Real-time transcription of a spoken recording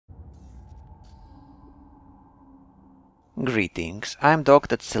Greetings, I'm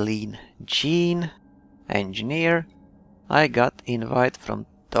Dr. Selene Jean, engineer. I got invite from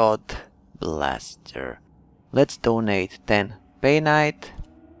Tod Blaster. Let's donate 10 painite.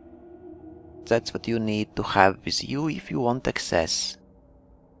 That's what you need to have with you if you want access.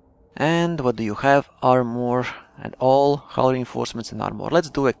 And what do you have? Armor and all hull reinforcements and armor. Let's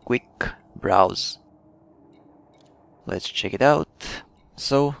do a quick browse. Let's check it out.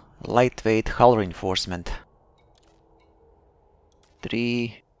 So, lightweight hull reinforcement.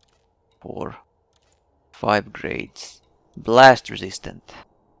 3, 4, 5 grades. Blast resistant.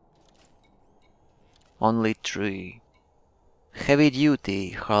 Only 3. Heavy duty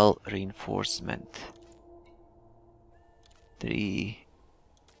hull reinforcement. 3,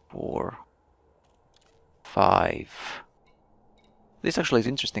 4, 5. This actually is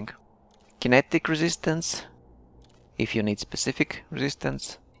interesting. Kinetic resistance, if you need specific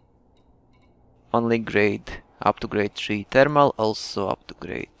resistance. Only grade up to grade 3. Thermal also up to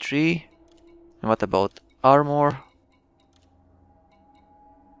grade 3. And what about armor?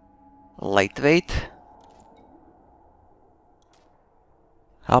 Lightweight.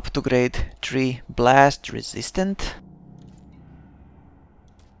 Up to grade 3. Blast resistant.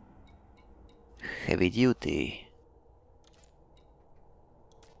 Heavy duty.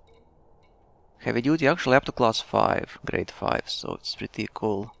 Heavy duty actually up to class 5, grade 5, so it's pretty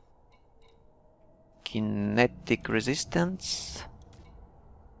cool. Kinetic resistance.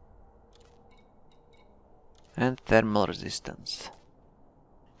 And thermal resistance.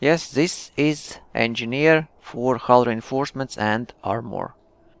 Yes, this is engineer for hull reinforcements and armor.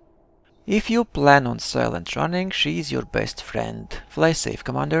 If you plan on silent running, she is your best friend. Fly safe,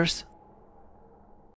 commanders.